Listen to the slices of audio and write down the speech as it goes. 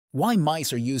Why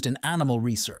mice are used in animal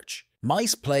research.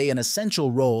 Mice play an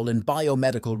essential role in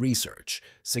biomedical research,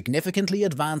 significantly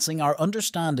advancing our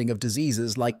understanding of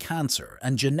diseases like cancer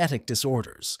and genetic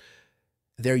disorders.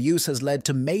 Their use has led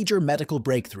to major medical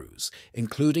breakthroughs,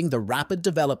 including the rapid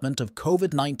development of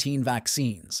COVID-19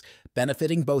 vaccines,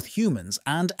 benefiting both humans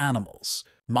and animals.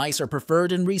 Mice are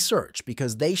preferred in research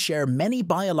because they share many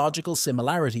biological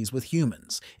similarities with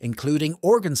humans, including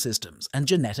organ systems and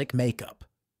genetic makeup.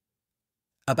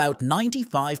 About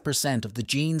 95% of the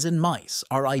genes in mice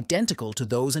are identical to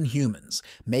those in humans,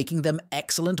 making them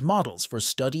excellent models for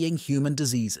studying human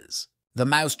diseases. The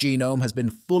mouse genome has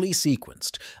been fully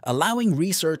sequenced, allowing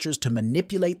researchers to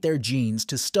manipulate their genes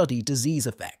to study disease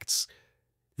effects.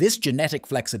 This genetic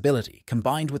flexibility,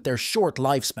 combined with their short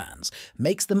lifespans,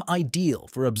 makes them ideal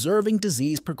for observing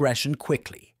disease progression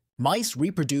quickly. Mice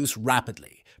reproduce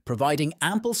rapidly, providing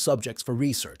ample subjects for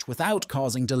research without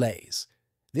causing delays.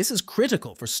 This is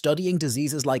critical for studying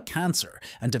diseases like cancer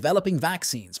and developing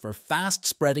vaccines for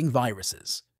fast-spreading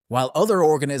viruses. While other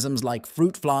organisms like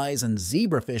fruit flies and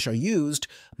zebrafish are used,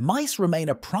 mice remain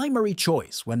a primary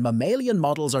choice when mammalian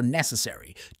models are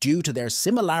necessary due to their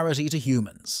similarity to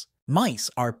humans. Mice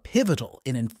are pivotal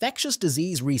in infectious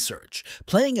disease research,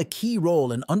 playing a key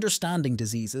role in understanding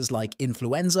diseases like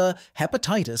influenza,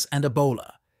 hepatitis, and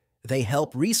Ebola. They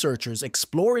help researchers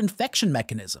explore infection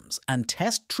mechanisms and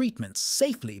test treatments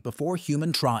safely before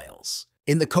human trials.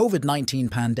 In the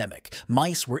COVID-19 pandemic,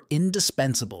 mice were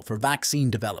indispensable for vaccine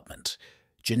development.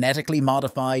 Genetically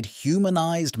modified,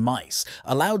 humanized mice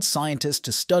allowed scientists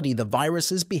to study the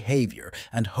virus's behavior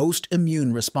and host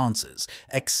immune responses,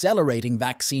 accelerating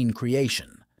vaccine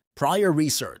creation. Prior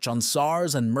research on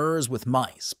SARS and MERS with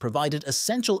mice provided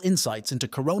essential insights into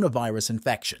coronavirus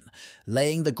infection,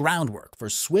 laying the groundwork for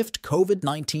swift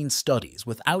COVID-19 studies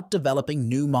without developing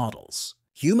new models.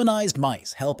 Humanized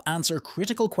mice help answer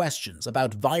critical questions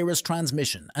about virus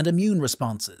transmission and immune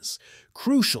responses,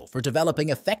 crucial for developing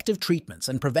effective treatments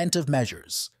and preventive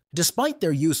measures. Despite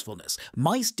their usefulness,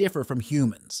 mice differ from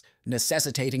humans,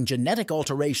 necessitating genetic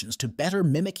alterations to better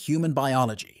mimic human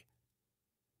biology.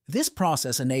 This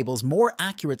process enables more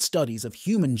accurate studies of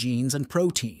human genes and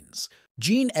proteins.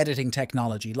 Gene editing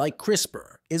technology like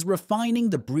CRISPR is refining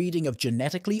the breeding of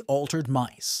genetically altered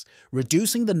mice,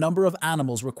 reducing the number of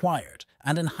animals required,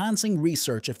 and enhancing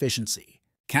research efficiency.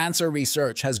 Cancer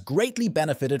research has greatly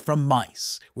benefited from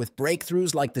mice, with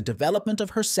breakthroughs like the development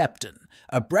of Herceptin,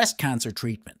 a breast cancer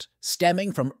treatment,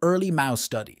 stemming from early mouse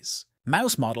studies.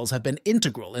 Mouse models have been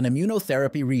integral in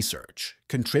immunotherapy research,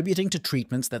 contributing to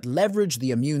treatments that leverage the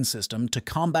immune system to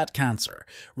combat cancer,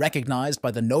 recognized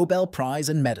by the Nobel Prize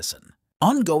in Medicine.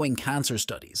 Ongoing cancer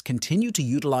studies continue to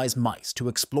utilize mice to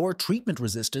explore treatment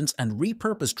resistance and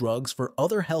repurpose drugs for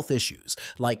other health issues,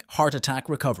 like heart attack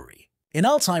recovery. In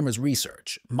Alzheimer's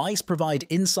research, mice provide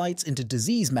insights into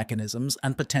disease mechanisms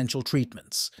and potential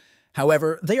treatments.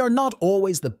 However, they are not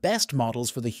always the best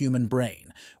models for the human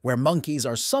brain, where monkeys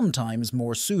are sometimes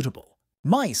more suitable.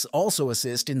 Mice also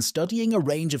assist in studying a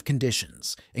range of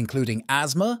conditions, including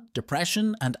asthma,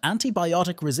 depression, and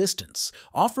antibiotic resistance,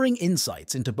 offering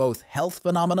insights into both health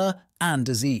phenomena and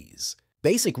disease.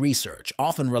 Basic research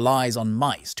often relies on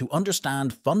mice to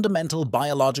understand fundamental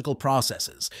biological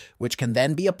processes, which can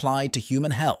then be applied to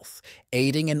human health,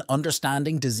 aiding in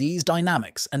understanding disease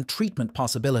dynamics and treatment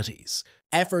possibilities.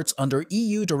 Efforts under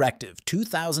EU Directive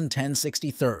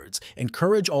 2010/63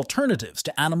 encourage alternatives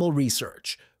to animal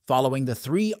research, following the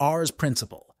 3 R's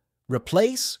principle: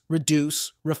 replace,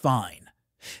 reduce, refine.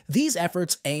 These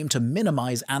efforts aim to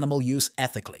minimize animal use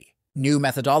ethically. New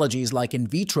methodologies like in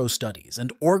vitro studies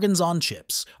and organs on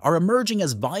chips are emerging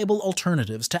as viable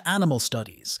alternatives to animal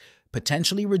studies,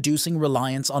 potentially reducing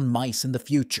reliance on mice in the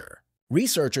future.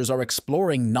 Researchers are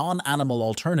exploring non-animal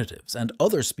alternatives and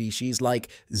other species like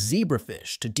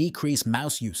zebrafish to decrease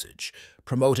mouse usage,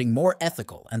 promoting more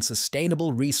ethical and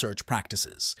sustainable research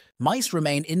practices. Mice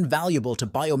remain invaluable to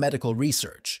biomedical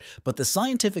research, but the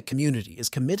scientific community is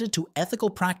committed to ethical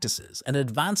practices and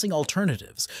advancing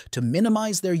alternatives to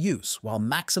minimize their use while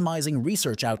maximizing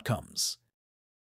research outcomes.